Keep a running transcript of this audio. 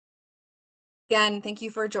Again, thank you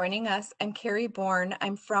for joining us. I'm Carrie Bourne.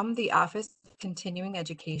 I'm from the Office of Continuing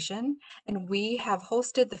Education, and we have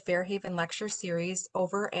hosted the Fairhaven Lecture Series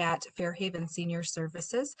over at Fairhaven Senior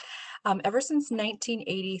Services ever since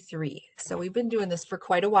 1983. So we've been doing this for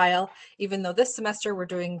quite a while, even though this semester we're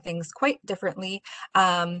doing things quite differently.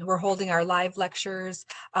 We're holding our live lectures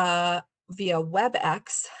via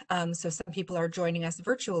WebEx. So some people are joining us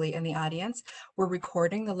virtually in the audience. We're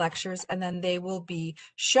recording the lectures, and then they will be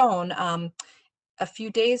shown a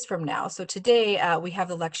few days from now. So today we have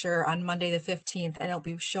the lecture on Monday the 15th, and it'll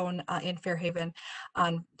be shown in Fairhaven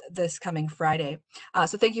on this coming Friday.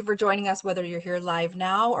 So thank you for joining us, whether you're here live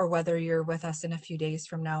now or whether you're with us in a few days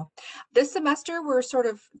from now. This semester, we're sort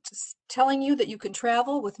of telling you that you can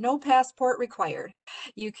travel with no passport required.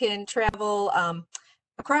 You can travel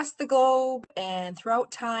across the globe and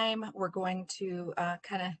throughout time. We're going to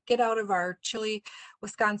kind of get out of our chilly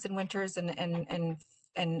Wisconsin winters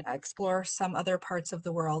and explore some other parts of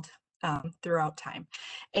the world throughout time.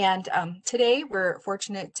 And today we're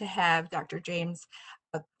fortunate to have Dr. James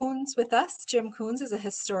Koons with us. Jim Koons is a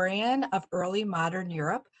historian of early modern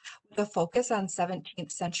Europe with a focus on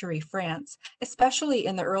 17th century France, especially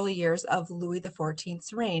in the early years of Louis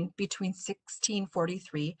XIV's reign between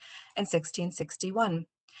 1643 and 1661.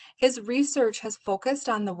 His research has focused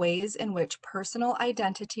on the ways in which personal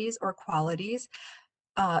identities or qualities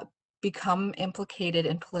become implicated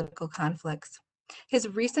in political conflicts. His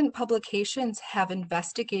recent publications have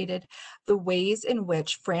investigated the ways in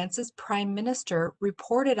which France's prime minister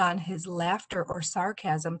reported on his laughter or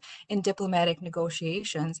sarcasm in diplomatic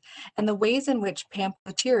negotiations, and the ways in which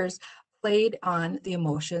pamphleteers played on the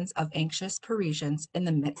emotions of anxious Parisians in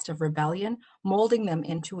the midst of rebellion, molding them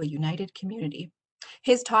into a united community.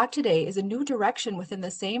 His talk today is a new direction within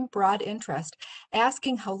the same broad interest,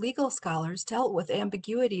 asking how legal scholars dealt with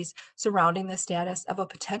ambiguities surrounding the status of a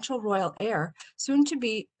potential royal heir, soon to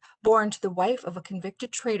be born to the wife of a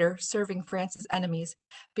convicted traitor serving France's enemies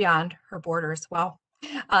beyond her borders. Wow.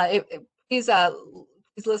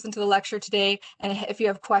 Please listen to the lecture today, and if you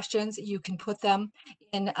have questions, you can put them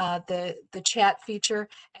in the chat feature,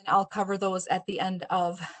 and I'll cover those at the end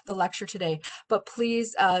of the lecture today. But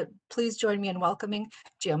please join me in welcoming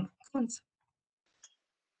Jim Koons.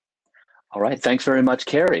 All right, thanks very much,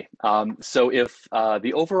 Carrie. So if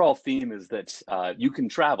the overall theme is that you can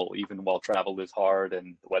travel even while travel is hard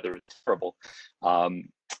and the weather is terrible,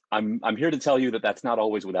 I'm here to tell you that that's not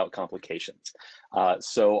always without complications.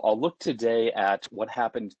 So I'll look today at what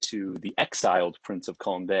happened to the exiled Prince of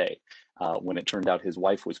Condé when it turned out his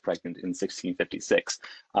wife was pregnant in 1656.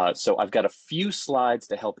 So I've got a few slides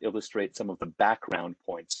to help illustrate some of the background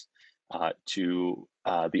points to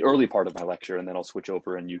the early part of my lecture, and then I'll switch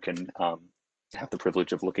over and you can have the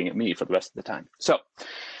privilege of looking at me for the rest of the time. So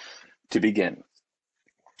to begin.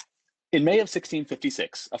 In May of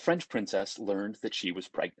 1656, a French princess learned that she was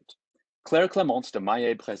pregnant. Claire Clémence de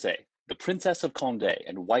Maillé-Brezé, the Princess of Condé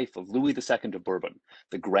and wife of Louis II of Bourbon,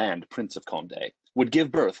 the Grand Prince of Condé, would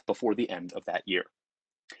give birth before the end of that year.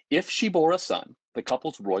 If she bore a son, the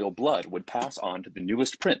couple's royal blood would pass on to the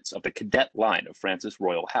newest prince of the cadet line of France's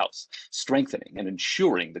royal house, strengthening and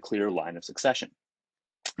ensuring the clear line of succession.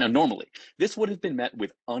 Now, normally, this would have been met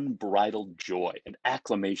with unbridled joy and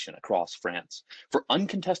acclamation across France, for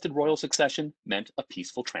uncontested royal succession meant a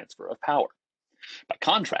peaceful transfer of power. By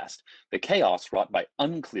contrast, the chaos wrought by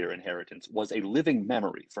unclear inheritance was a living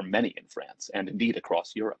memory for many in France, and indeed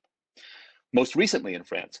across Europe. Most recently in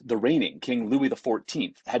France, the reigning King Louis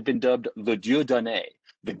XIV had been dubbed le Dieu donné,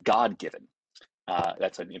 the God-given.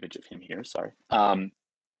 That's an image of him here, sorry.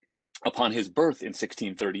 Upon his birth in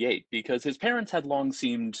 1638, because his parents had long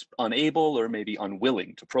seemed unable or maybe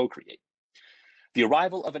unwilling to procreate. The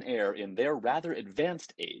arrival of an heir in their rather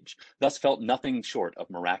advanced age thus felt nothing short of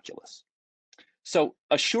miraculous. So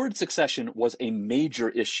assured succession was a major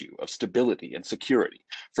issue of stability and security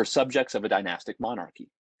for subjects of a dynastic monarchy.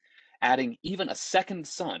 Adding even a second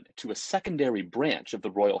son to a secondary branch of the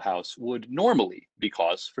royal house would normally be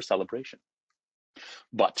cause for celebration.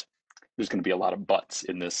 But there's going to be a lot of buts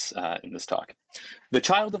in this talk. The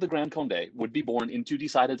child of the Grand Condé would be born into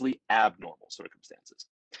decidedly abnormal circumstances.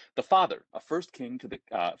 The father, a first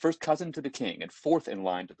cousin to the king and fourth in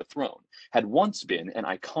line to the throne, had once been an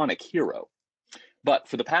iconic hero. But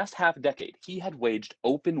for the past half-decade, he had waged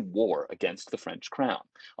open war against the French crown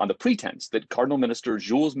on the pretense that Cardinal Minister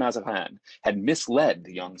Jules Mazarin had misled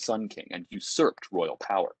the young Sun King and usurped royal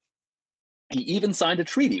power. He even signed a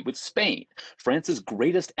treaty with Spain, France's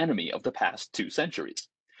greatest enemy of the past 2 centuries.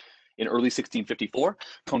 In early 1654,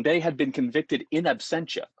 Condé had been convicted in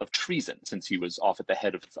absentia of treason, since he was off at the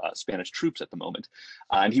head of Spanish troops at the moment,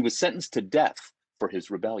 and he was sentenced to death for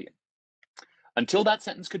his rebellion. Until that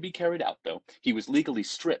sentence could be carried out, though, he was legally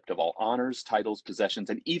stripped of all honors, titles, possessions,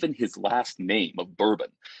 and even his last name of Bourbon,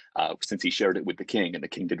 since he shared it with the king and the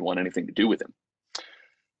king didn't want anything to do with him.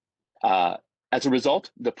 As a result,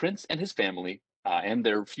 the prince and his family and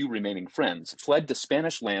their few remaining friends fled to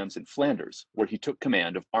Spanish lands in Flanders, where he took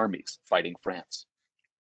command of armies fighting France.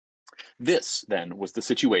 This, then, was the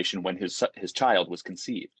situation when his child was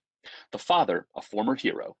conceived. The father, a former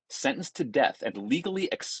hero, sentenced to death and legally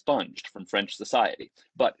expunged from French society,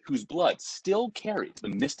 but whose blood still carried the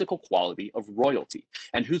mystical quality of royalty,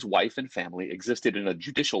 and whose wife and family existed in a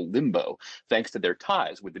judicial limbo thanks to their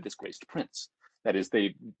ties with the disgraced prince. That is,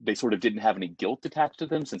 they sort of didn't have any guilt attached to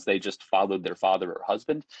them since they just followed their father or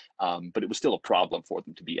husband, but it was still a problem for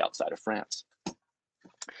them to be outside of France.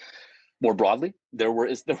 More broadly, there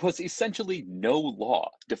was essentially no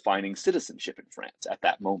law defining citizenship in France at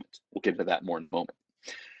that moment. We'll get into that more in a moment.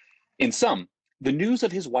 In sum, the news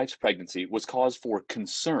of his wife's pregnancy was cause for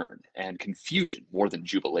concern and confusion more than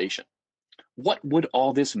jubilation. What would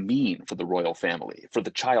all this mean for the royal family, for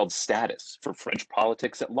the child's status, for French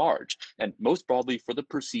politics at large, and most broadly for the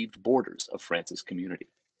perceived borders of France's community?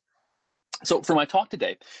 So for my talk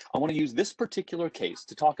today, I want to use this particular case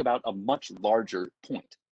to talk about a much larger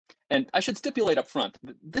point. And I should stipulate up front,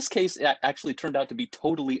 this case actually turned out to be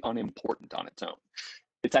totally unimportant on its own.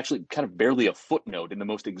 It's actually kind of barely a footnote in the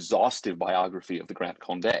most exhaustive biography of the Grand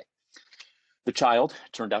Condé. The child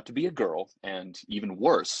turned out to be a girl, and even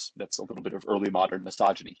worse, that's a little bit of early modern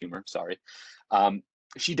misogyny humor, sorry.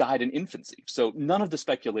 She died in infancy, so none of the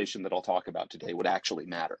speculation that I'll talk about today would actually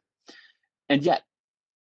matter. And yet,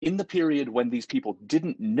 in the period when these people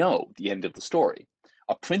didn't know the end of the story,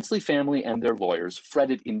 a princely family and their lawyers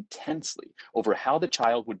fretted intensely over how the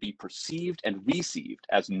child would be perceived and received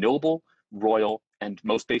as noble, royal, and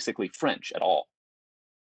most basically French at all.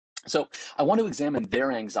 So I want to examine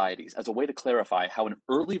their anxieties as a way to clarify how an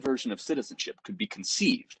early version of citizenship could be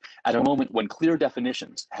conceived at a moment when clear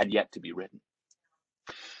definitions had yet to be written.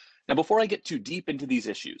 Now, before I get too deep into these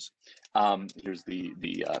issues, here's the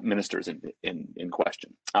ministers in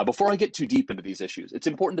question. Before I get too deep into these issues, it's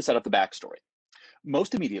important to set up the backstory.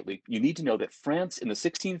 Most immediately, you need to know that France in the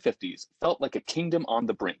 1650s felt like a kingdom on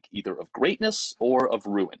the brink, either of greatness or of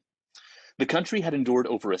ruin. The country had endured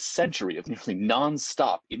over a century of nearly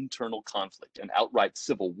non-stop internal conflict and outright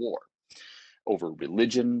civil war over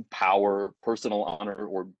religion, power, personal honor,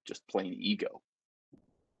 or just plain ego.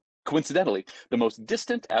 Coincidentally, the most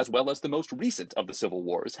distant as well as the most recent of the civil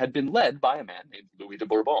wars had been led by a man named Louis de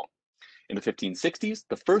Bourbon. In the 1560s,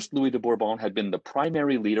 the first Louis de Bourbon had been the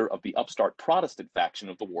primary leader of the upstart Protestant faction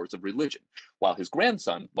of the Wars of Religion, while his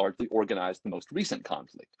grandson largely organized the most recent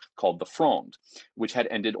conflict, called the Fronde, which had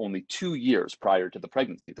ended only 2 years prior to the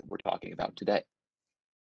pregnancy that we're talking about today.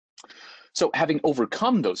 So having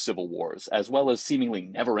overcome those civil wars, as well as seemingly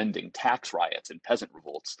never-ending tax riots and peasant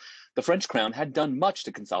revolts, the French crown had done much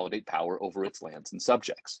to consolidate power over its lands and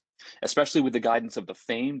subjects, especially with the guidance of the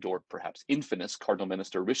famed, or perhaps infamous, Cardinal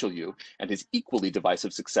Minister Richelieu and his equally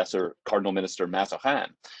divisive successor, Cardinal Minister Mazarin,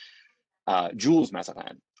 Jules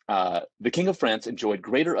Mazarin. The King of France enjoyed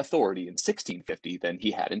greater authority in 1650 than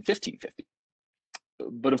he had in 1550.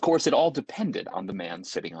 But of course, it all depended on the man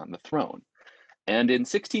sitting on the throne. And in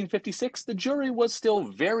 1656, the jury was still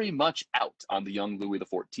very much out on the young Louis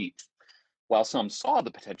XIV. While some saw the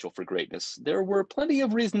potential for greatness, there were plenty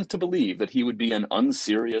of reasons to believe that he would be an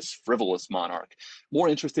unserious, frivolous monarch, more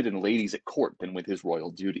interested in ladies at court than with his royal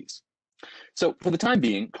duties. So for the time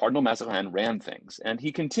being, Cardinal Mazarin ran things, and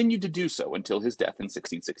he continued to do so until his death in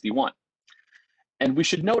 1661. And we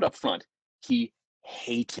should note up front, he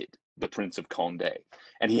hated the Prince of Condé,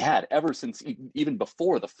 and he had ever since even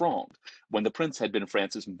before the Fronde, when the prince had been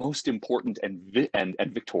France's most important and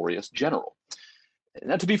victorious general.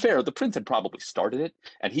 Now, to be fair, the prince had probably started it,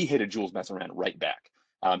 and he hated Jules Mazarin right back.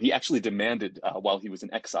 He actually demanded, while he was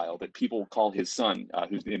in exile, that people call his son,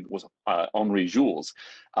 whose name was Henri Jules,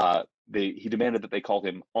 he demanded that they call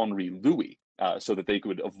him Henri Louis, so that they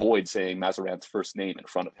could avoid saying Mazarin's first name in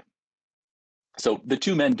front of him. So the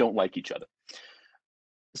two men don't like each other.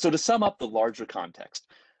 So to sum up the larger context,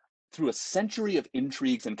 through a century of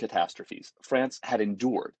intrigues and catastrophes, France had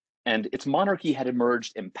endured, and its monarchy had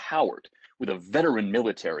emerged empowered with a veteran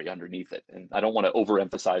military underneath it. And I don't want to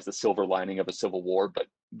overemphasize the silver lining of a civil war, but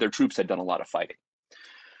their troops had done a lot of fighting.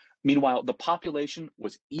 Meanwhile, the population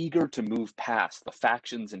was eager to move past the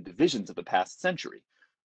factions and divisions of the past century.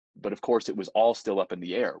 But of course, it was all still up in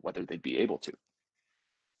the air whether they'd be able to.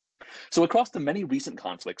 So across the many recent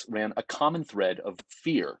conflicts ran a common thread of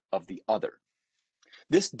fear of the other.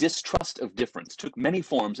 This distrust of difference took many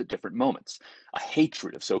forms at different moments: a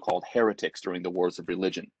hatred of so-called heretics during the wars of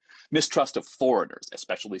religion, mistrust of foreigners,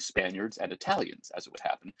 especially Spaniards and Italians, as it would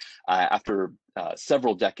happen, after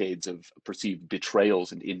several decades of perceived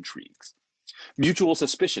betrayals and intrigues, mutual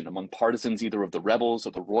suspicion among partisans either of the rebels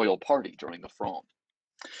or the royal party during the Fronde.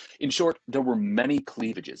 In short, there were many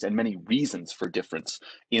cleavages and many reasons for difference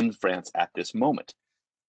in France at this moment.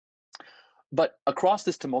 But across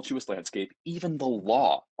this tumultuous landscape, even the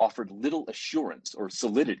law offered little assurance or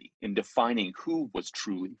solidity in defining who was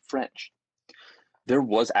truly French. There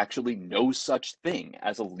was actually no such thing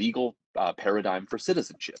as a legal paradigm for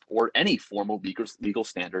citizenship or any formal legal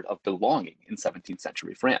standard of belonging in 17th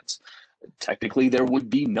century France. Technically, there would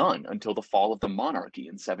be none until the fall of the monarchy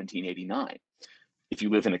in 1789. If you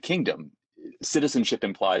live in a kingdom, citizenship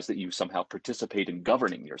implies that you somehow participate in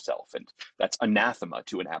governing yourself, and that's anathema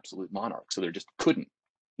to an absolute monarch. So there just couldn't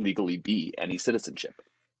legally be any citizenship.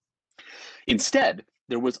 Instead,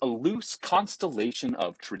 there was a loose constellation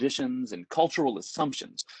of traditions and cultural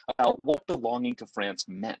assumptions about what belonging to France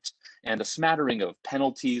meant, and a smattering of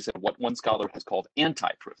penalties and what one scholar has called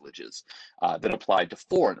anti-privileges that applied to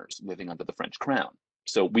foreigners living under the French crown.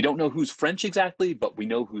 So we don't know who's French exactly, but we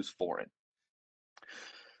know who's foreign.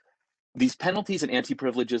 These penalties and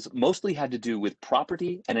anti-privileges mostly had to do with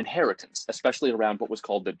property and inheritance, especially around what was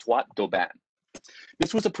called the droit d'aubaine.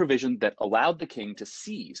 This was a provision that allowed the king to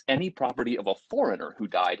seize any property of a foreigner who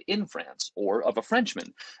died in France, or of a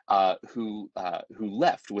Frenchman who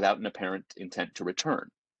left without an apparent intent to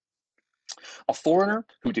return. A foreigner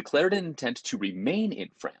who declared an intent to remain in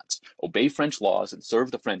France, obey French laws, and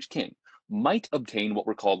serve the French king might obtain what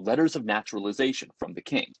were called letters of naturalization from the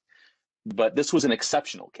king. But this was an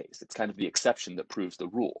exceptional case. It's kind of the exception that proves the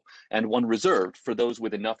rule, and one reserved for those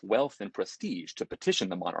with enough wealth and prestige to petition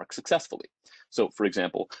the monarch successfully. So, for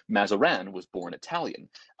example, Mazarin was born Italian,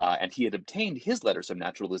 and he had obtained his letters of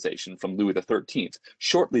naturalization from Louis XIII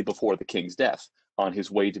shortly before the king's death on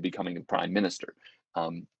his way to becoming a prime minister.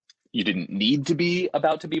 You didn't need to be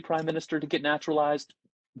about to be prime minister to get naturalized,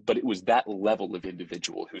 but it was that level of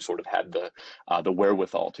individual who sort of had the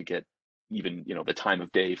wherewithal to get even the time of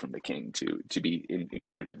day from the king to be in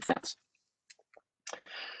France.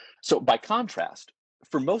 So by contrast,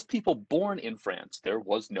 for most people born in France, there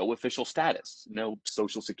was no official status, no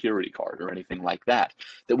social security card or anything like that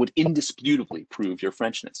would indisputably prove your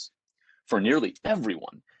Frenchness. For nearly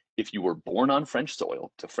everyone, if you were born on French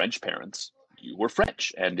soil to French parents, you were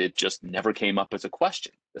French, and it just never came up as a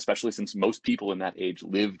question, especially since most people in that age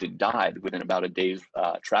lived and died within about a day's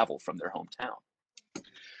travel from their hometown.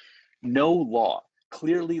 No law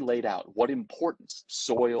clearly laid out what importance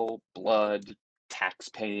soil, blood, tax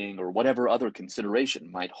paying, or whatever other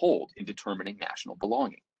consideration might hold in determining national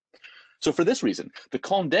belonging. So for this reason, the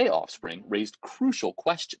Condé offspring raised crucial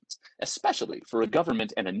questions, especially for a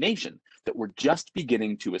government and a nation that were just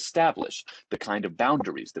beginning to establish the kind of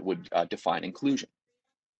boundaries that would define inclusion.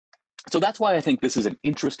 So that's why I think this is an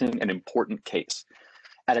interesting and important case.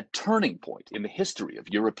 At a turning point in the history of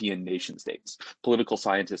European nation states, political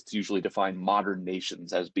scientists usually define modern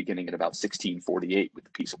nations as beginning at about 1648 with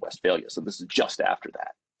the Peace of Westphalia. So this is just after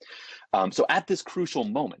that. So at this crucial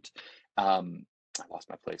moment, I lost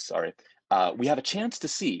my place, sorry. We have a chance to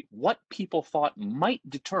see what people thought might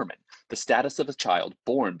determine the status of a child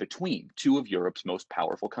born between two of Europe's most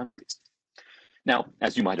powerful countries. Now,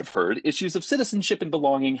 as you might have heard, issues of citizenship and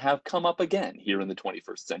belonging have come up again here in the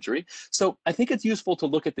 21st century. So I think it's useful to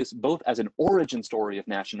look at this both as an origin story of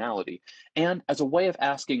nationality and as a way of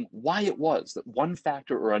asking why it was that one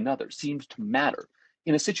factor or another seemed to matter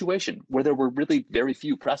in a situation where there were really very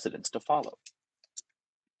few precedents to follow.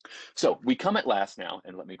 So we come at last now,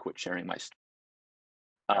 and let me quit sharing my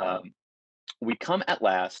we come at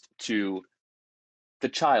last to the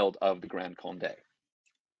child of the Grand Condé.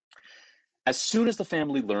 As soon as the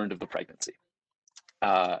family learned of the pregnancy,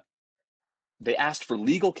 they asked for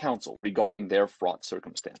legal counsel regarding their fraught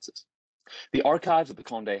circumstances. The archives of the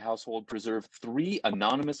Condé household preserve 3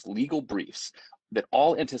 anonymous legal briefs that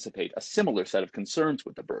all anticipate a similar set of concerns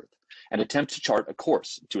with the birth and attempt to chart a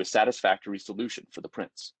course to a satisfactory solution for the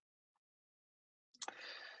prince.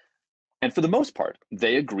 And for the most part,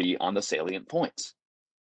 they agree on the salient points.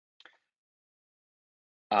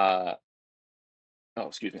 For the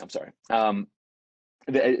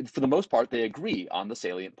most part, they agree on the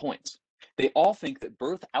salient points. They all think that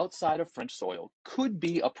birth outside of French soil could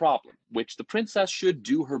be a problem, which the princess should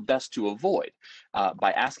do her best to avoid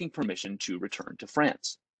by asking permission to return to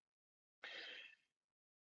France.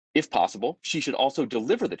 If possible, she should also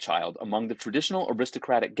deliver the child among the traditional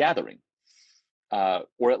aristocratic gathering,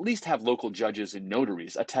 or at least have local judges and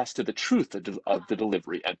notaries attest to the truth of the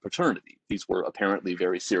delivery and paternity. These were apparently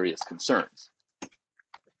very serious concerns.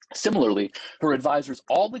 Similarly, her advisors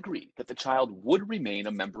all agreed that the child would remain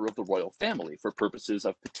a member of the royal family for purposes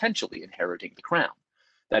of potentially inheriting the crown.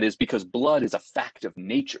 That is, because blood is a fact of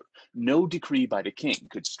nature, no decree by the king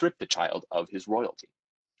could strip the child of his royalty,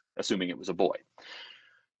 assuming it was a boy.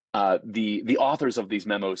 The authors of these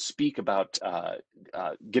memos speak about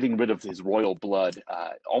getting rid of his royal blood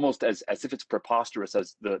almost as if it's preposterous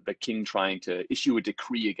as the king trying to issue a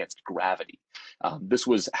decree against gravity. This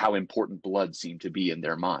was how important blood seemed to be in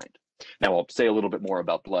their mind. Now, I'll say a little bit more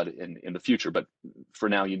about blood in the future, but for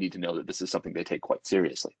now, you need to know that this is something they take quite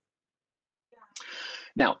seriously.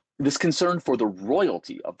 Now, this concern for the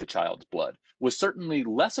royalty of the child's blood was certainly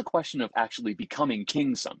less a question of actually becoming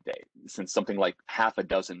king someday, since something like half a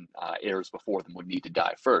dozen heirs before them would need to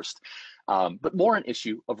die first, but more an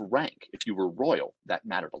issue of rank. If you were royal, that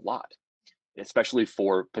mattered a lot, especially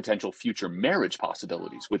for potential future marriage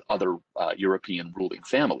possibilities with other European ruling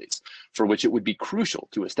families, for which it would be crucial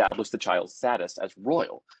to establish the child's status as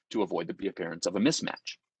royal to avoid the appearance of a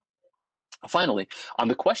mismatch. Finally, on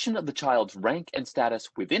the question of the child's rank and status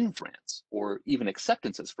within France, or even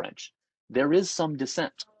acceptance as French, there is some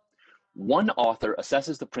dissent. One author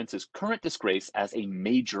assesses the prince's current disgrace as a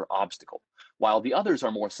major obstacle, while the others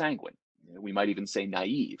are more sanguine, we might even say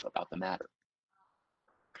naive, about the matter.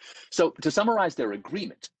 So, to summarize their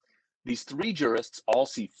agreement, these three jurists all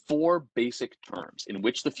see four basic terms in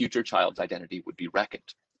which the future child's identity would be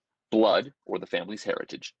reckoned: blood, or the family's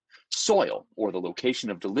heritage; soil, or the location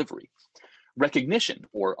of delivery; recognition,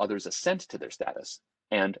 or others' assent to their status;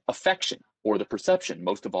 and affection, or the perception,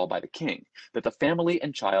 most of all by the king, that the family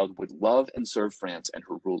and child would love and serve France and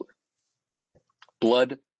her ruler.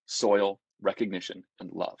 Blood, soil, recognition,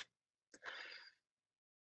 and love.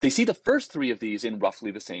 They see the first three of these in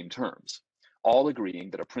roughly the same terms, all agreeing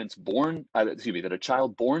that a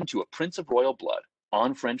child born to a prince of royal blood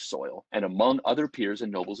on French soil and among other peers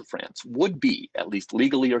and nobles of France would be, at least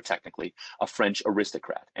legally or technically, a French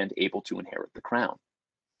aristocrat and able to inherit the crown.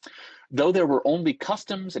 Though there were only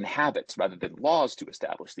customs and habits rather than laws to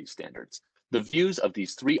establish these standards, the views of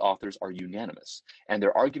these three authors are unanimous, and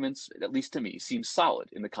their arguments, at least to me, seem solid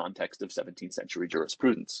in the context of 17th century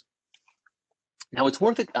jurisprudence. Now, it's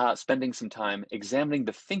worth spending some time examining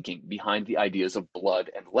the thinking behind the ideas of blood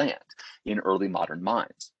and land in early modern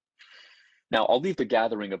minds. Now, I'll leave the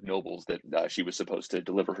gathering of nobles that she was supposed to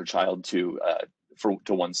deliver her child to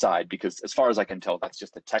one side, because as far as I can tell, that's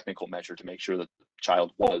just a technical measure to make sure that the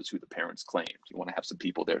child was who the parents claimed. You want to have some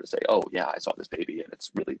people there to say, oh, yeah, I saw this baby and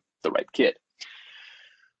it's really the right kid.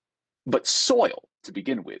 But soil, to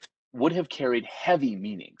begin with, would have carried heavy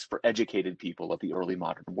meanings for educated people of the early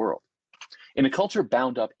modern world. In a culture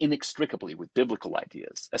bound up inextricably with biblical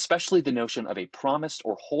ideas, especially the notion of a promised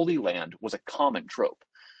or holy land was a common trope.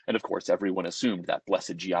 And of course, everyone assumed that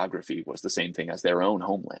blessed geography was the same thing as their own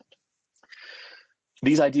homeland.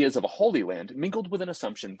 These ideas of a holy land mingled with an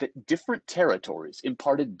assumption that different territories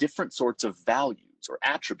imparted different sorts of values or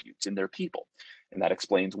attributes in their people. And that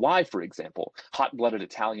explains why, for example, hot-blooded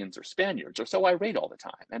Italians or Spaniards are so irate all the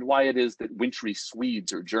time, and why it is that wintry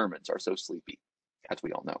Swedes or Germans are so sleepy, as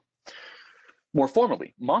we all know. More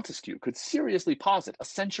formally, Montesquieu could seriously posit a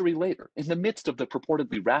century later, in the midst of the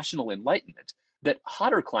purportedly rational Enlightenment, that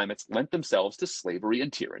hotter climates lent themselves to slavery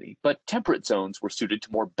and tyranny, but temperate zones were suited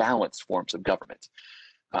to more balanced forms of government.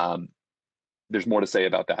 There's more to say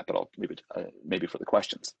about that, but I'll leave it maybe for the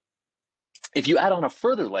questions. If you add on a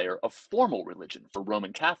further layer of formal religion for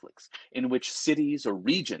Roman Catholics, in which cities or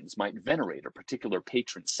regions might venerate a particular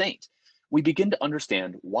patron saint, we begin to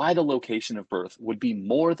understand why the location of birth would be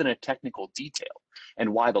more than a technical detail,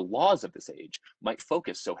 and why the laws of this age might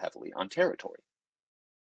focus so heavily on territory.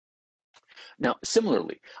 Now,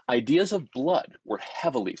 similarly, ideas of blood were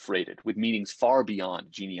heavily freighted with meanings far beyond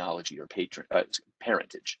genealogy or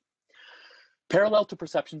parentage. Parallel to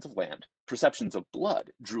perceptions of land, perceptions of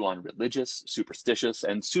blood drew on religious, superstitious,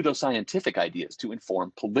 and pseudoscientific ideas to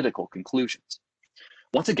inform political conclusions.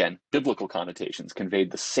 Once again, biblical connotations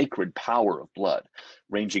conveyed the sacred power of blood,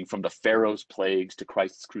 ranging from the Pharaoh's plagues to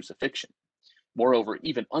Christ's crucifixion. Moreover,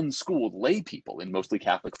 even unschooled lay people in mostly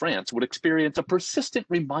Catholic France would experience a persistent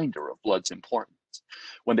reminder of blood's importance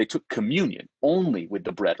when they took communion only with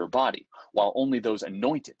the bread or body, while only those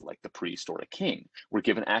anointed, like the priest or a king, were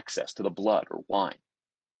given access to the blood or wine.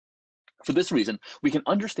 For this reason, we can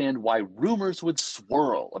understand why rumors would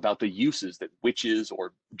swirl about the uses that witches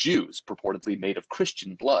or Jews purportedly made of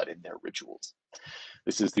Christian blood in their rituals.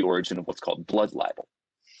 This is the origin of what's called blood libel.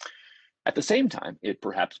 At the same time, it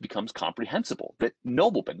perhaps becomes comprehensible that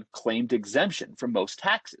noblemen claimed exemption from most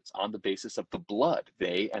taxes on the basis of the blood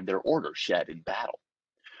they and their order shed in battle.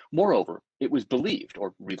 Moreover, it was believed,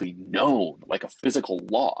 or really known like a physical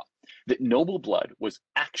law, that noble blood was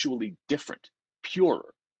actually different,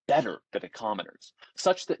 purer, better than a commoner's,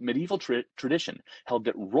 such that medieval tradition held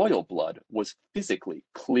that royal blood was physically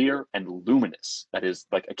clear and luminous, that is,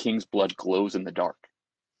 like a king's blood glows in the dark.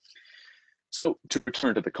 So, to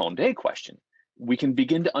return to the Condé question, we can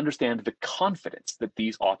begin to understand the confidence that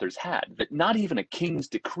these authors had that not even a king's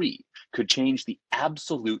decree could change the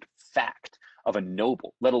absolute fact of a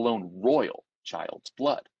noble, let alone royal, child's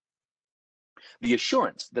blood. The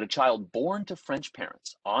assurance that a child born to French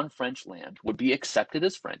parents on French land would be accepted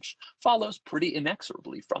as French follows pretty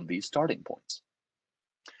inexorably from these starting points.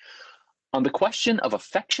 On the question of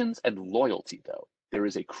affections and loyalty, though, there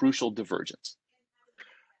is a crucial divergence.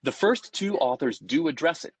 The first two authors do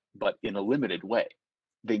address it, but in a limited way.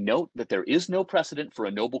 They note that there is no precedent for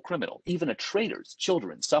a noble criminal, even a traitor's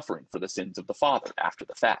children, suffering for the sins of the father after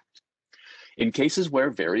the fact. In cases where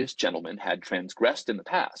various gentlemen had transgressed in the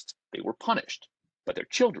past, they were punished, but their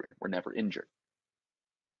children were never injured.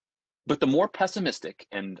 But the more pessimistic,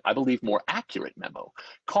 and I believe more accurate memo,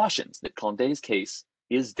 cautions that Condé's case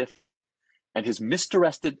is different, and his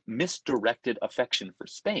misdirected affection for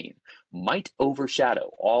Spain might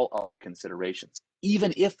overshadow all other considerations,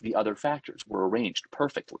 even if the other factors were arranged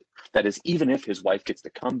perfectly. That is, even if his wife gets to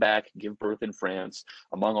come back, give birth in France,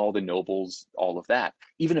 among all the nobles, all of that,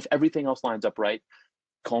 even if everything else lines up right,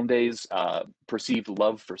 Condé's perceived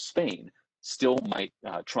love for Spain still might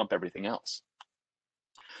trump everything else.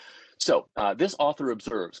 So this author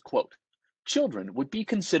observes, quote, children would be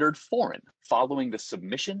considered foreign following the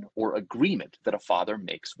submission or agreement that a father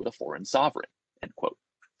makes with a foreign sovereign, end quote.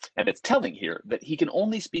 And it's telling here that he can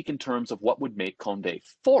only speak in terms of what would make Condé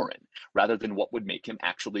foreign rather than what would make him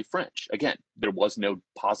actually French. Again, there was no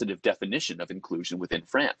positive definition of inclusion within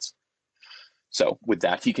France. So with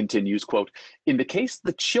that, he continues, quote, in the case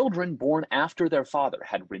the children born after their father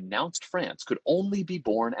had renounced France could only be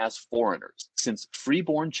born as foreigners, since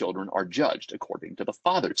freeborn children are judged according to the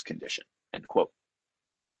father's condition, end quote.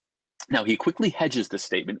 Now, he quickly hedges this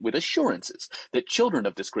statement with assurances that children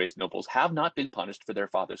of disgraced nobles have not been punished for their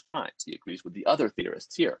father's crimes. He agrees with the other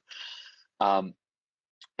theorists here.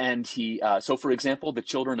 So for example, the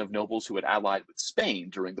children of nobles who had allied with Spain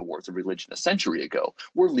during the wars of religion a century ago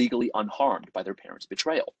were legally unharmed by their parents'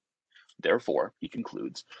 betrayal. Therefore, he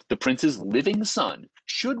concludes, the prince's living son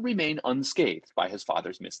should remain unscathed by his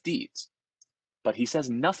father's misdeeds. But he says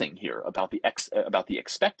nothing here about the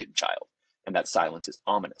expected child, and that silence is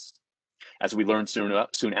ominous. As we learn soon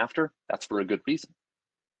after, that's for a good reason.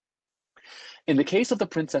 In the case of the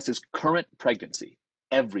princess's current pregnancy,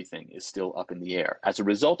 everything is still up in the air as a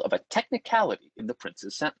result of a technicality in the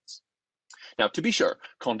prince's sentence. Now, to be sure,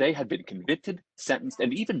 Condé had been convicted, sentenced,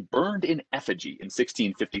 and even burned in effigy in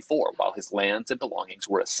 1654 while his lands and belongings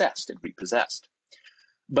were assessed and repossessed.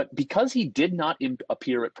 But because he did not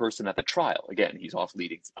appear in person at the trial, again, he's off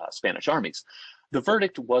leading Spanish armies, the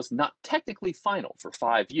verdict was not technically final for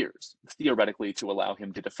 5 years, theoretically to allow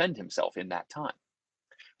him to defend himself in that time.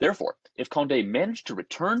 Therefore, if Condé managed to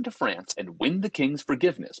return to France and win the king's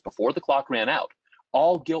forgiveness before the clock ran out,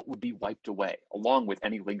 all guilt would be wiped away, along with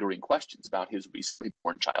any lingering questions about his recently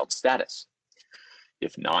born child's status.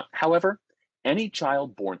 If not, however, any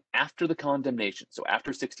child born after the condemnation, so after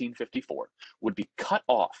 1654, would be cut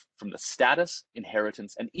off from the status,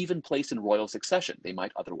 inheritance, and even place in royal succession they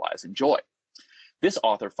might otherwise enjoy. This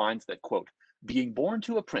author finds that, quote, being born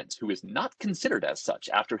to a prince who is not considered as such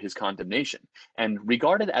after his condemnation and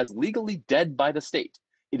regarded as legally dead by the state,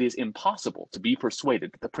 it is impossible to be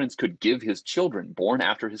persuaded that the prince could give his children born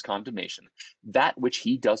after his condemnation that which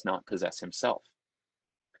he does not possess himself.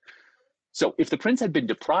 So if the prince had been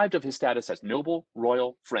deprived of his status as noble,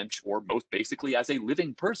 royal, French, or most basically as a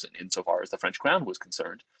living person insofar as the French crown was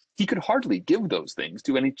concerned, he could hardly give those things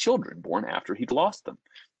to any children born after he'd lost them,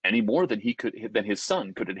 any more than his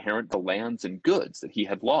son could inherit the lands and goods that he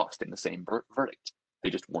had lost in the same verdict. They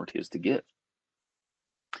just weren't his to give.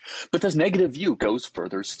 But this negative view goes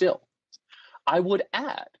further still. I would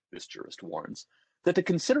add, this jurist warns, that the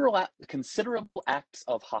considerable acts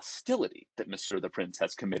of hostility that Monsieur the Prince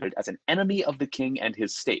has committed as an enemy of the king and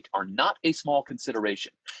his state are not a small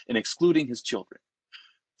consideration in excluding his children.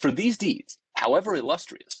 For these deeds, however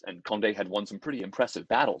illustrious, and Condé had won some pretty impressive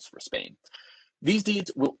battles for Spain, these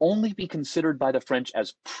deeds will only be considered by the French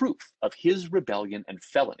as proof of his rebellion and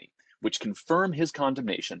felony, which confirm his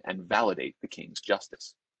condemnation and validate the king's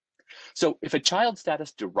justice. So if a child's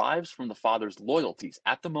status derives from the father's loyalties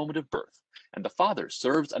at the moment of birth, and the father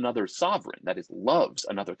serves another sovereign, that is, loves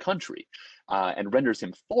another country, and renders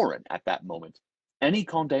him foreign at that moment, any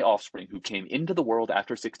Condé offspring who came into the world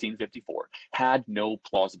after 1654 had no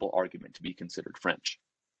plausible argument to be considered French.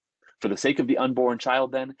 For the sake of the unborn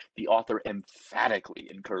child, then, the author emphatically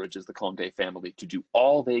encourages the Condé family to do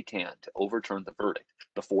all they can to overturn the verdict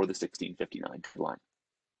before the 1659 deadline.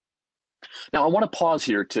 Now, I want to pause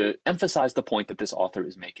here to emphasize the point that this author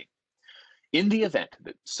is making. In the event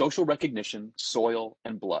that social recognition, soil,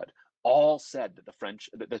 and blood all said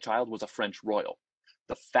that the child was a French royal,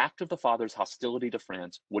 the fact of the father's hostility to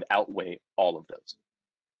France would outweigh all of those.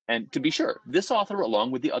 And to be sure, this author,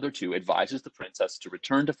 along with the other two, advises the princess to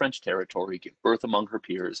return to French territory, give birth among her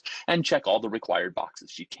peers, and check all the required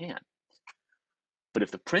boxes she can. But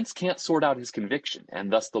if the prince can't sort out his conviction,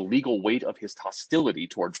 and thus the legal weight of his hostility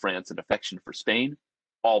toward France and affection for Spain,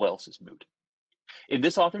 all else is moot. In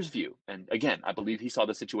this author's view, and again, I believe he saw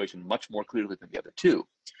the situation much more clearly than the other two,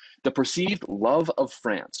 the perceived love of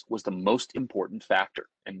France was the most important factor,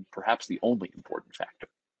 and perhaps the only important factor.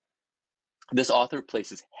 This author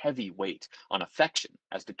places heavy weight on affection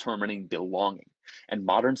as determining belonging, and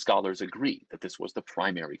modern scholars agree that this was the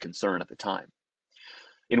primary concern at the time.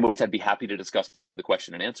 In which I'd be happy to discuss the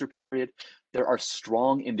question and answer period, there are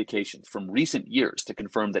strong indications from recent years to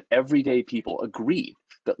confirm that everyday people agreed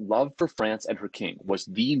that love for France and her king was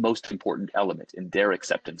the most important element in their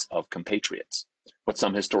acceptance of compatriots, what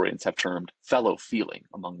some historians have termed fellow feeling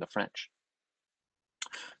among the French.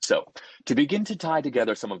 So, to begin to tie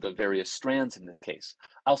together some of the various strands in the case,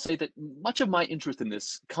 I'll say that much of my interest in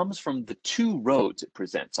this comes from the two roads it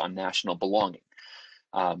presents on national belonging.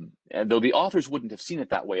 And though the authors wouldn't have seen it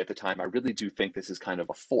that way at the time, I really do think this is kind of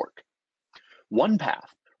a fork. One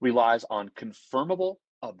path relies on confirmable,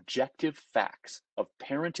 objective facts of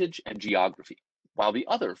parentage and geography, while the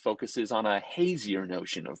other focuses on a hazier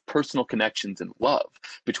notion of personal connections and love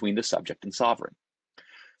between the subject and sovereign.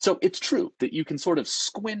 So it's true that you can sort of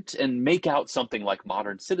squint and make out something like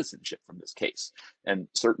modern citizenship from this case. And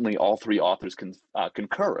certainly all three authors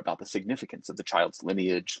concur about the significance of the child's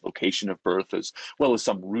lineage, location of birth, as well as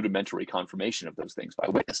some rudimentary confirmation of those things by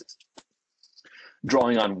witnesses.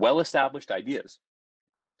 Drawing on well-established ideas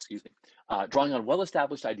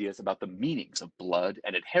about the meanings of blood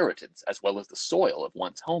and inheritance, as well as the soil of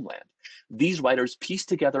one's homeland, these writers piece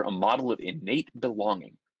together a model of innate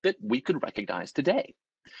belonging that we could recognize today.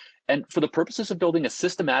 And for the purposes of building a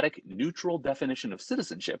systematic, neutral definition of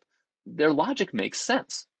citizenship, their logic makes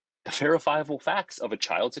sense. The verifiable facts of a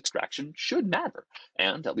child's extraction should matter,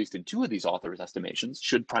 and, at least in two of these authors' estimations,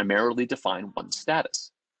 should primarily define one's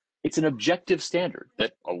status. It's an objective standard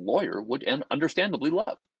that a lawyer would understandably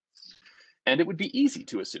love. And it would be easy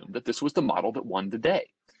to assume that this was the model that won the day,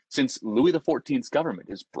 since Louis XIV's government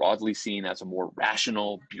is broadly seen as a more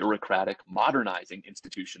rational, bureaucratic, modernizing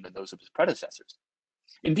institution than those of his predecessors.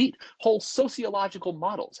 Indeed, whole sociological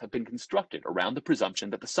models have been constructed around the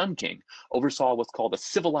presumption that the Sun King oversaw what's called a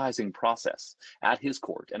civilizing process at his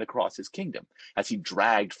court and across his kingdom as he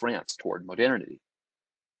dragged France toward modernity.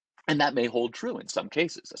 And that may hold true in some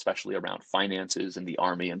cases, especially around finances and the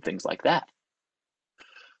army and things like that.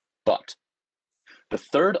 But the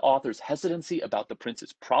third author's hesitancy about the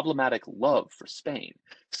prince's problematic love for Spain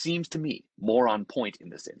seems to me more on point in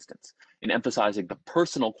this instance, in emphasizing the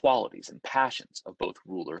personal qualities and passions of both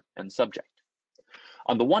ruler and subject.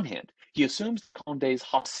 On the one hand, he assumes Condé's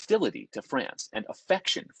hostility to France and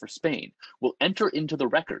affection for Spain will enter into the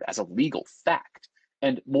record as a legal fact,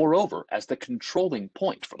 and moreover, as the controlling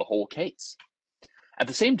point for the whole case. At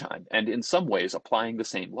the same time, and in some ways applying the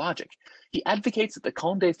same logic, he advocates that the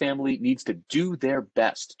Condé family needs to do their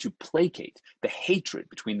best to placate the hatred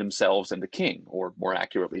between themselves and the king, or more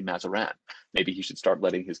accurately, Mazarin. Maybe he should start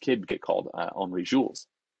letting his kid get called Henri Jules,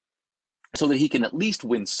 so that he can at least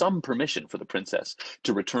win some permission for the princess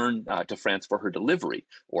to return to France for her delivery,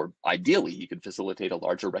 or ideally, he could facilitate a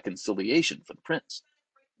larger reconciliation for the prince.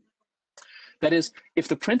 That is, if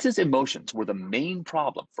the prince's emotions were the main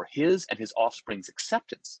problem for his and his offspring's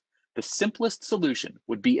acceptance, the simplest solution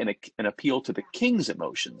would be an appeal to the king's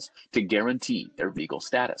emotions to guarantee their legal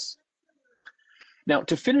status. Now,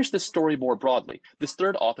 to finish this story more broadly, this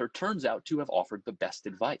third author turns out to have offered the best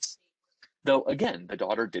advice. Though, again, the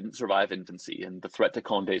daughter didn't survive infancy, and the threat to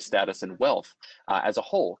Condé's status and wealth as a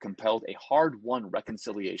whole compelled a hard-won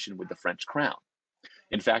reconciliation with the French crown.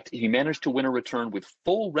 In fact, he managed to win a return with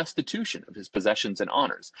full restitution of his possessions and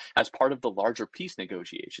honors as part of the larger peace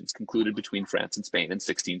negotiations concluded between France and Spain in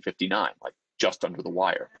 1659, like just under the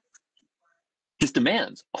wire. His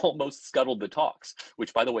demands almost scuttled the talks,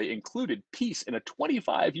 which, by the way, included peace in a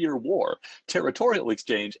 25-year war, territorial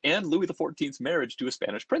exchange, and Louis XIV's marriage to a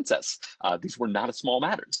Spanish princess. These were not small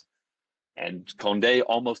matters. And Condé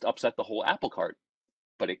almost upset the whole apple cart,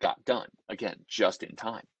 but it got done, again, just in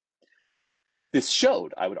time. This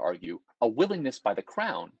showed, I would argue, a willingness by the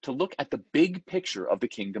crown to look at the big picture of the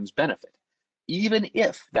kingdom's benefit, even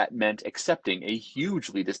if that meant accepting a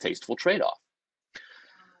hugely distasteful trade-off.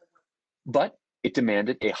 But it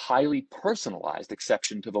demanded a highly personalized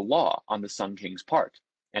exception to the law on the Sun King's part,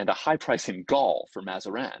 and a high price in gall for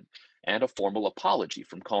Mazarin, and a formal apology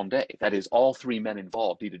from Condé. That is, all three men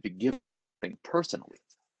involved needed to give something personally.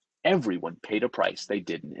 Everyone paid a price they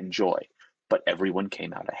didn't enjoy, but everyone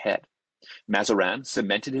came out ahead. Mazarin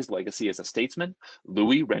cemented his legacy as a statesman.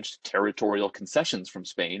 Louis wrenched territorial concessions from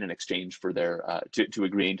Spain in exchange for their to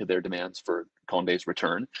agreeing to their demands for Condé's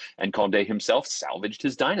return, and Condé himself salvaged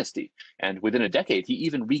his dynasty. And within a decade, he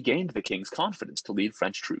even regained the king's confidence to lead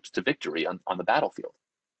French troops to victory on the battlefield.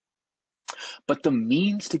 But the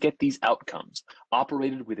means to get these outcomes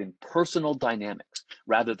operated within personal dynamics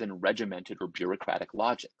rather than regimented or bureaucratic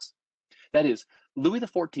logics. That is, Louis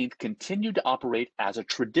XIV continued to operate as a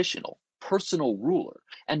traditional, personal ruler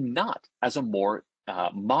and not as a more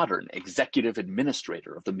modern executive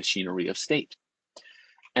administrator of the machinery of state.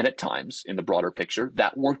 And at times, in the broader picture,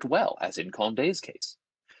 that worked well, as in Condé's case.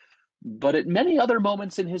 But at many other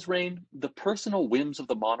moments in his reign, the personal whims of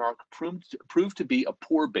the monarch proved to be a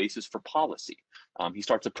poor basis for policy. He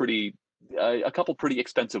starts a couple pretty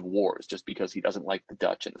expensive wars just because he doesn't like the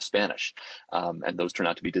Dutch and the Spanish, and those turn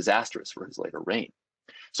out to be disastrous for his later reign.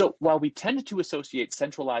 So while we tend to associate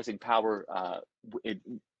centralizing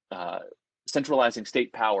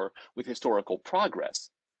state power with historical progress,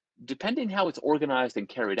 depending how it's organized and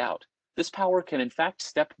carried out, this power can in fact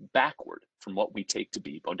step backward from what we take to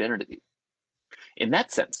be modernity. In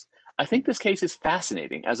that sense, I think this case is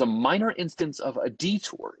fascinating as a minor instance of a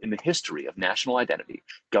detour in the history of national identity,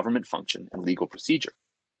 government function, and legal procedure.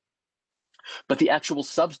 But the actual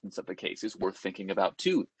substance of the case is worth thinking about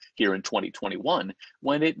too, here in 2021,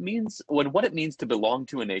 when what it means to belong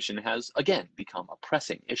to a nation has again become a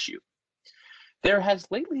pressing issue. There has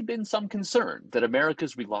lately been some concern that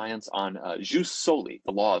America's reliance on jus soli,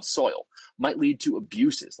 the law of soil, might lead to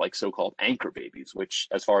abuses like so-called anchor babies, which,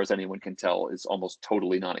 as far as anyone can tell, is almost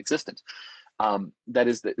totally non-existent. That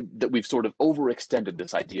is, that we've sort of overextended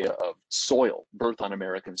this idea of soil, birth on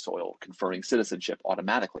American soil, conferring citizenship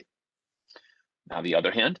automatically. Now, on the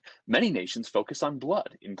other hand, many nations focus on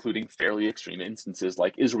blood, including fairly extreme instances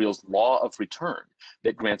like Israel's law of return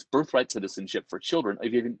that grants birthright citizenship for children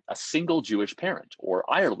of even a single Jewish parent, or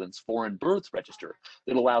Ireland's foreign births register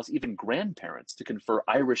that allows even grandparents to confer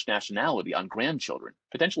Irish nationality on grandchildren,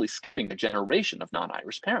 potentially skipping a generation of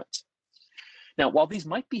non-Irish parents. Now, while these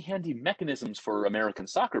might be handy mechanisms for American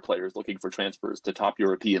soccer players looking for transfers to top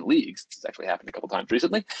European leagues, this has actually happened a couple times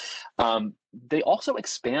recently, they also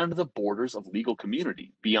expand the borders of legal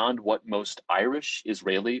community beyond what most Irish,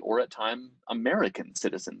 Israeli, or at times American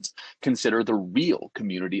citizens consider the real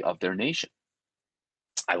community of their nation.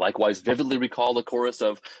 I likewise vividly recall the chorus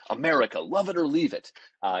of "America, love it or leave it"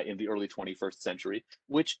 in the early 21st century,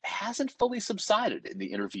 which hasn't fully subsided in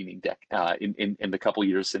the intervening in the couple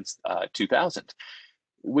years since 2000,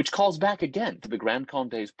 which calls back again to the Grand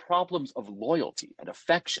Condé's problems of loyalty and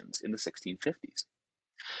affections in the 1650s.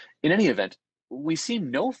 In any event, we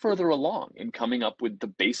seem no further along in coming up with the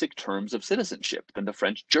basic terms of citizenship than the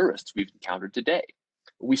French jurists we've encountered today.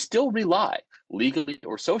 We still rely, legally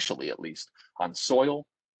or socially at least, on soil,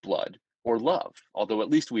 blood, or love, although at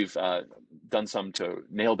least we've done some to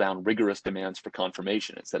nail down rigorous demands for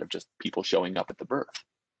confirmation instead of just people showing up at the birth.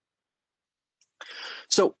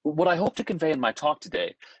 So what I hope to convey in my talk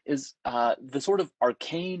today is the sort of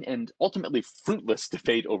arcane and ultimately fruitless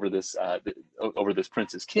debate over this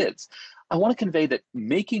prince's kids. I want to convey that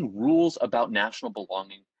making rules about national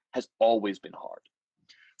belonging has always been hard.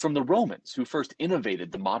 From the Romans, who first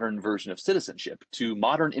innovated the modern version of citizenship, to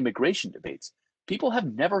modern immigration debates, people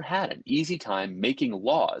have never had an easy time making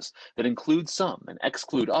laws that include some and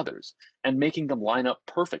exclude others, and making them line up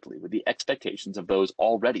perfectly with the expectations of those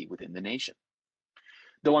already within the nation.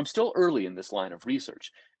 Though I'm still early in this line of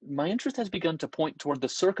research, my interest has begun to point toward the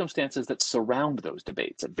circumstances that surround those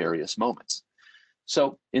debates at various moments.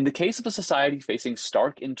 So, in the case of a society facing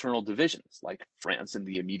stark internal divisions, like France in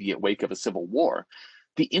the immediate wake of a civil war,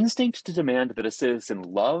 the instinct to demand that a citizen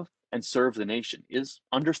love and serve the nation is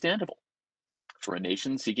understandable. For a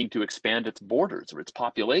nation seeking to expand its borders or its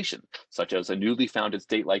population, such as a newly founded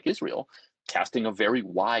state like Israel, casting a very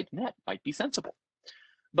wide net might be sensible.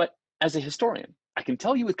 But as a historian, I can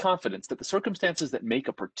tell you with confidence that the circumstances that make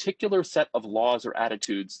a particular set of laws or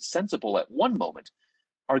attitudes sensible at one moment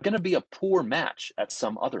are going to be a poor match at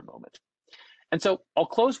some other moment. And so I'll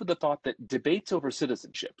close with the thought that debates over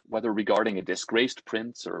citizenship, whether regarding a disgraced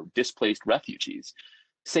prince or displaced refugees,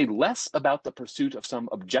 say less about the pursuit of some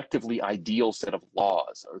objectively ideal set of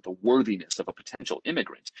laws or the worthiness of a potential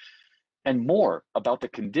immigrant, and more about the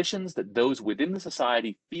conditions that those within the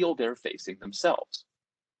society feel they're facing themselves.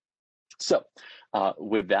 So,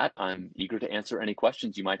 with that, I'm eager to answer any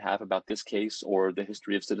questions you might have about this case or the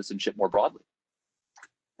history of citizenship more broadly.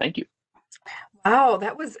 Thank you. Wow,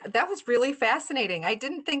 that was really fascinating. I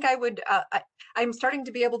didn't think I would. I'm starting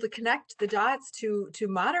to be able to connect the dots to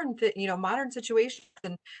modern, modern situations.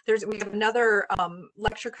 And we have another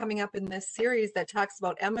lecture coming up in this series that talks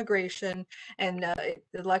about emigration, and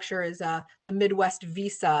the lecture is the Midwest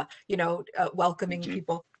visa. Welcoming Mhm.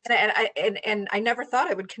 people. And I never thought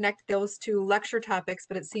I would connect those two lecture topics,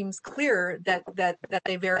 but it seems clear that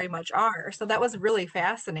they very much are. So that was really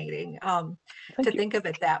fascinating. To Thank you. think of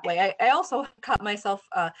it that way. I also caught myself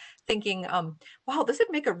thinking, wow, this would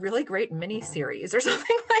make a really great mini series or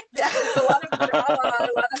something like that. It's a lot of drama, a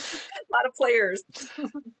lot of players.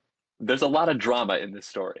 There's a lot of drama in this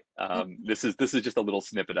story. This is just a little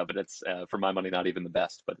snippet of it. It's for my money not even the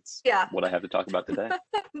best, but it's Yeah, what I have to talk about today.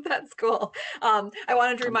 that's cool. I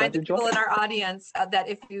wanted to I'm remind glad the you enjoyed people it. in our audience that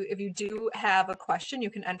if you do have a question, you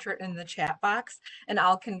can enter it in the chat box, and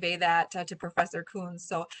I'll convey that to Professor Coons.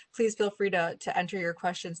 So please feel free to enter your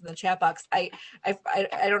questions in the chat box. I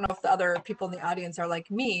don't know if the other people in the audience are like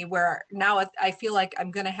me, where now I feel like I'm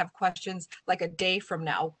going to have questions like a day from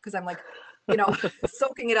now, because I'm like,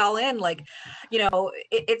 soaking it all in. Like,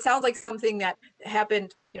 it sounds like something that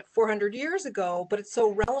happened 400 years ago, but it's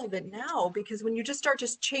so relevant now, because when you just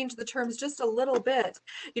change the terms just a little bit,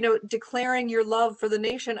 declaring your love for the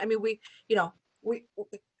nation. I mean, we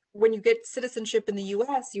when you get citizenship in the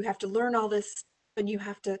US, you have to learn all this, and you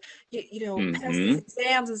have to pass these Hmm.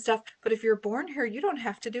 exams and stuff. But if you're born here, you don't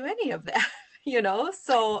have to do any of that.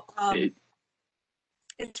 So It,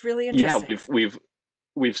 it's really yeah, interesting.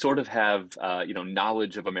 we've sort of have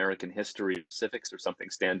knowledge of American history, civics or something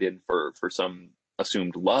stand in for some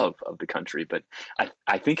assumed love of the country, but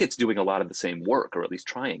I think it's doing a lot of the same work, or at least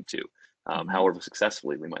trying to, Mhm. however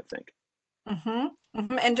successfully we might think. And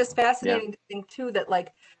just Yeah. fascinating to think too that,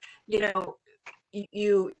 like, you know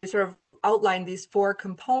you sort of outline these four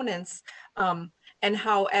components, and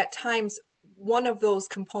how at times one of those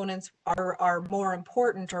components are more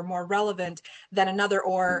important or more relevant than another,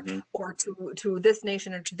 Hmm. or to this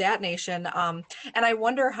nation or to that nation. And I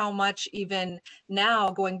wonder how much, even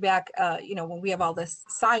now, going back, when we have all this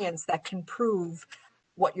science that can prove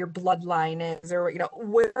what your bloodline is, or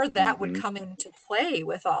where that would Hmm. come into play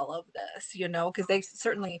with all of this, because they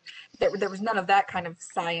certainly, there was none of that kind of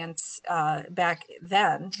science back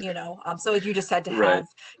then. So you just had to Right. have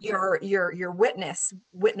your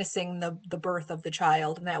witnessing the birth of the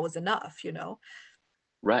child, and that was enough.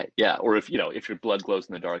 Right. Yeah. Or if your blood glows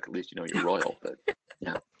in the dark, at least you know you're royal. But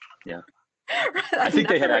yeah. Yeah. I I've think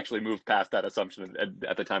they had never. actually moved past that assumption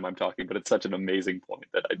at the time I'm talking, but it's such an amazing point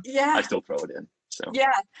that I Yeah. still throw it in. So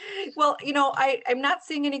Yeah. Well, I'm not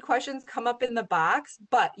seeing any questions come up in the box,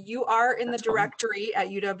 but you are in the that's fine. directory at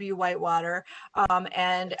UW Whitewater.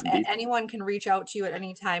 And Indeed. anyone can reach out to you at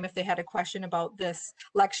any time if they had a question about this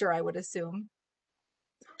lecture, I would assume.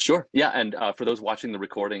 Sure. Yeah. And for those watching the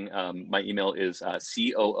recording, my email is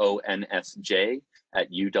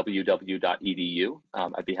coonsj@uww.edu.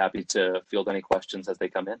 I'd be happy to field any questions as they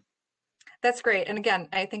come in. That's great. And again,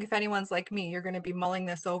 I think if anyone's like me, you're going to be mulling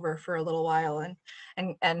this over for a little while, and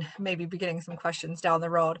maybe be getting some questions down the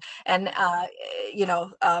road. And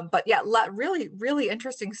but yeah, really, really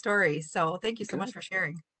interesting story. So thank you so much Good. for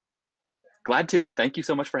sharing. Glad to. Thank you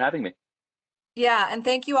so much for having me. Yeah, and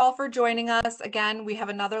thank you all for joining us. Again, we have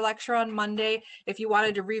another lecture on Monday. If you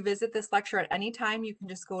wanted to revisit this lecture at any time, you can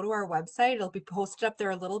just go to our website. It'll be posted up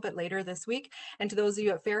there a little bit later this week. And to those of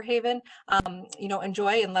you at Fairhaven,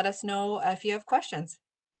 enjoy, and let us know if you have questions.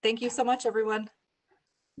 Thank you so much, everyone.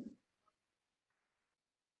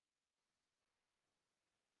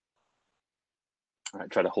 All right.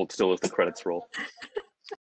 Try to hold still as the credits roll.